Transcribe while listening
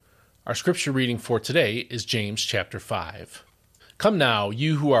Our scripture reading for today is James chapter 5. Come now,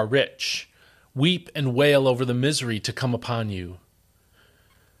 you who are rich, weep and wail over the misery to come upon you.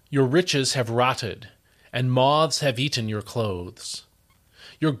 Your riches have rotted, and moths have eaten your clothes.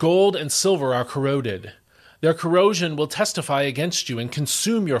 Your gold and silver are corroded. Their corrosion will testify against you and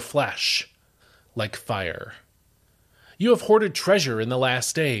consume your flesh like fire. You have hoarded treasure in the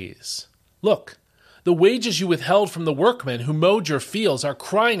last days. Look, the wages you withheld from the workmen who mowed your fields are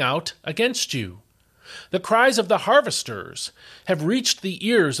crying out against you. The cries of the harvesters have reached the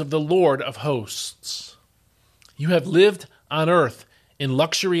ears of the Lord of hosts. You have lived on earth in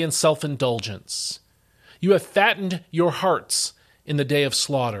luxury and self-indulgence. You have fattened your hearts in the day of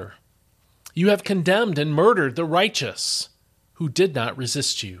slaughter. You have condemned and murdered the righteous who did not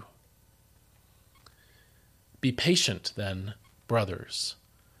resist you. Be patient, then, brothers,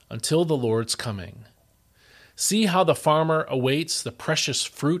 until the Lord's coming. See how the farmer awaits the precious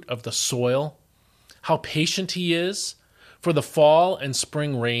fruit of the soil, how patient he is for the fall and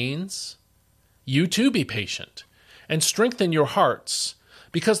spring rains. You too be patient, and strengthen your hearts,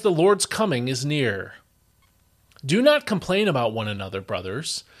 because the Lord's coming is near. Do not complain about one another,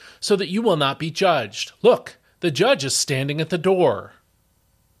 brothers, so that you will not be judged. Look, the judge is standing at the door.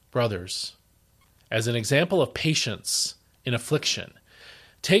 Brothers, as an example of patience in affliction,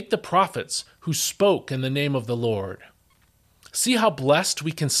 take the prophets who spoke in the name of the Lord. See how blessed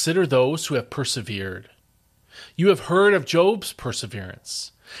we consider those who have persevered. You have heard of Job's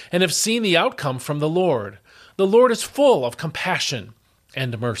perseverance and have seen the outcome from the Lord. The Lord is full of compassion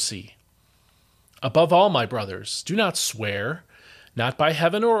and mercy. Above all, my brothers, do not swear, not by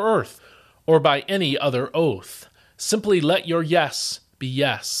heaven or earth, or by any other oath. Simply let your yes be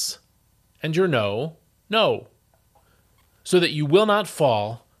yes, and your no, no, so that you will not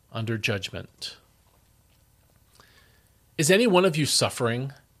fall under judgment. Is any one of you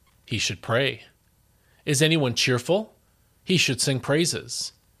suffering? He should pray. Is anyone cheerful? He should sing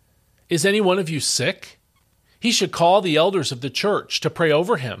praises. Is any one of you sick? He should call the elders of the church to pray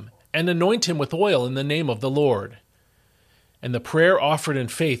over him and anoint him with oil in the name of the Lord. And the prayer offered in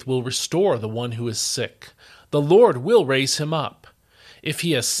faith will restore the one who is sick. The Lord will raise him up. If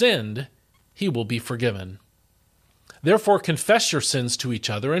he has sinned, he will be forgiven. Therefore confess your sins to each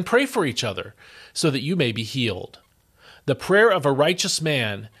other and pray for each other, so that you may be healed. The prayer of a righteous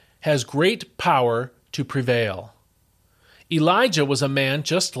man has great power to prevail. Elijah was a man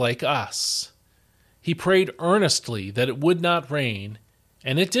just like us. He prayed earnestly that it would not rain,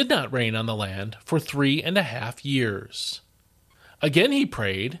 and it did not rain on the land for 3.5 years. Again he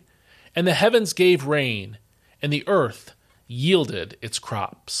prayed, and the heavens gave rain, and the earth yielded its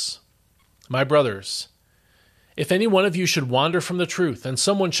crops. My brothers, if any one of you should wander from the truth, and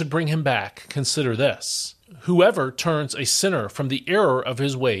someone should bring him back, consider this. Whoever turns a sinner from the error of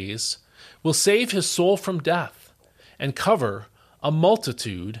his ways will save his soul from death and cover a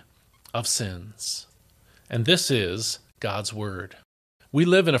multitude of sins. And this is God's word. We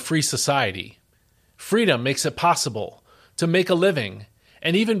live in a free society. Freedom makes it possible to make a living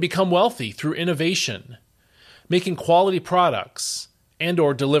and even become wealthy through innovation, making quality products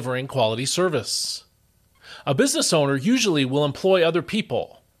and/or delivering quality service. A business owner usually will employ other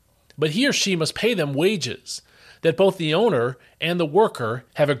people, but he or she must pay them wages that both the owner and the worker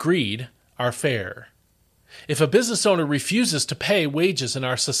have agreed are fair. If a business owner refuses to pay wages in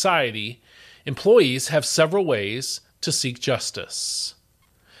our society, employees have several ways to seek justice.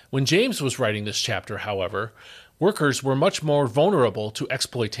 When James was writing this chapter, however, workers were much more vulnerable to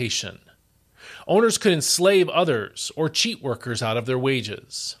exploitation. Owners could enslave others or cheat workers out of their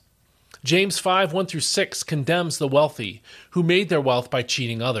wages. James 5:1-6 condemns the wealthy who made their wealth by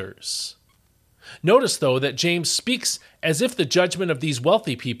cheating others. Notice, though, that James speaks as if the judgment of these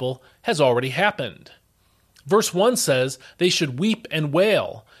wealthy people has already happened. Verse 1 says they should weep and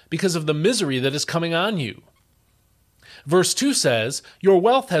wail because of the misery that is coming on you. Verse 2 says, your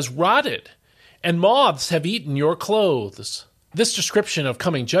wealth has rotted, and moths have eaten your clothes. This description of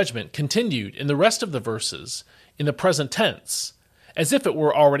coming judgment continued in the rest of the verses in the present tense, as if it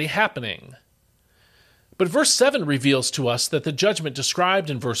were already happening. But verse 7 reveals to us that the judgment described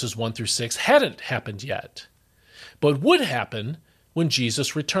in verses 1-6 hadn't happened yet, but would happen when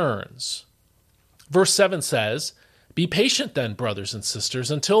Jesus returns. Verse 7 says, be patient then, brothers and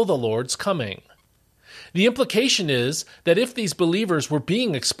sisters, until the Lord's coming. The implication is that if these believers were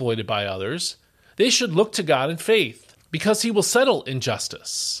being exploited by others, they should look to God in faith, because he will settle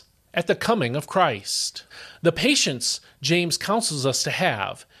injustice at the coming of Christ. The patience James counsels us to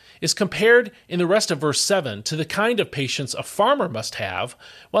have is compared in the rest of verse 7 to the kind of patience a farmer must have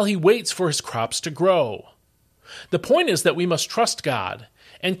while he waits for his crops to grow. The point is that we must trust God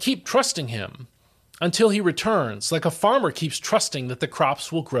and keep trusting him until he returns, like a farmer keeps trusting that the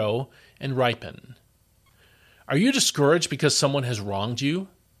crops will grow and ripen. Are you discouraged because someone has wronged you?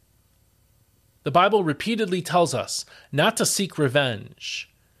 The Bible repeatedly tells us not to seek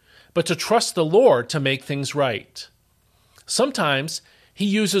revenge, but to trust the Lord to make things right. Sometimes he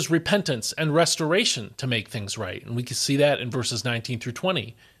uses repentance and restoration to make things right, and we can see that in verses 19 through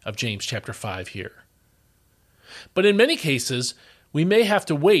 20 of James chapter 5 here. But in many cases, we may have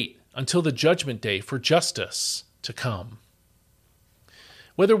to wait until the judgment day for justice to come.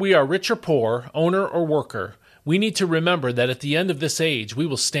 Whether we are rich or poor, owner or worker, we need to remember that at the end of this age, we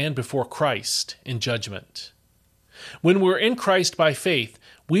will stand before Christ in judgment. When we're in Christ by faith,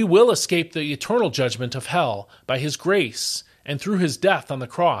 we will escape the eternal judgment of hell by his grace and through his death on the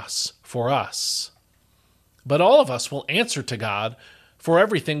cross for us. But all of us will answer to God for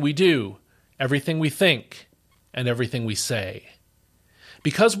everything we do, everything we think, and everything we say.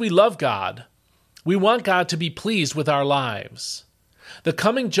 Because we love God, we want God to be pleased with our lives. The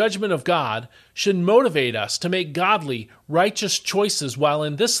coming judgment of God should motivate us to make godly, righteous choices while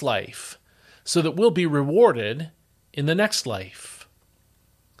in this life, so that we'll be rewarded in the next life.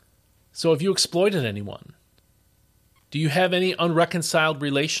 So have you exploited anyone? Do you have any unreconciled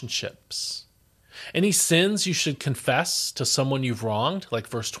relationships? Any sins you should confess to someone you've wronged, like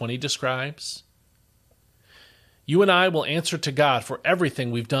verse 20 describes? You and I will answer to God for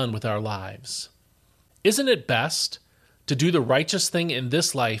everything we've done with our lives. Isn't it best to do the righteous thing in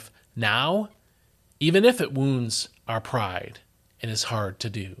this life now, even if it wounds our pride and is hard to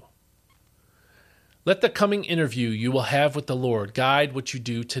do? Let the coming interview you will have with the Lord guide what you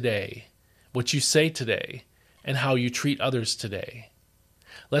do today, what you say today, and how you treat others today.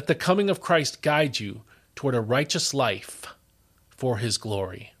 Let the coming of Christ guide you toward a righteous life for his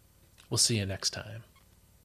glory. We'll see you next time.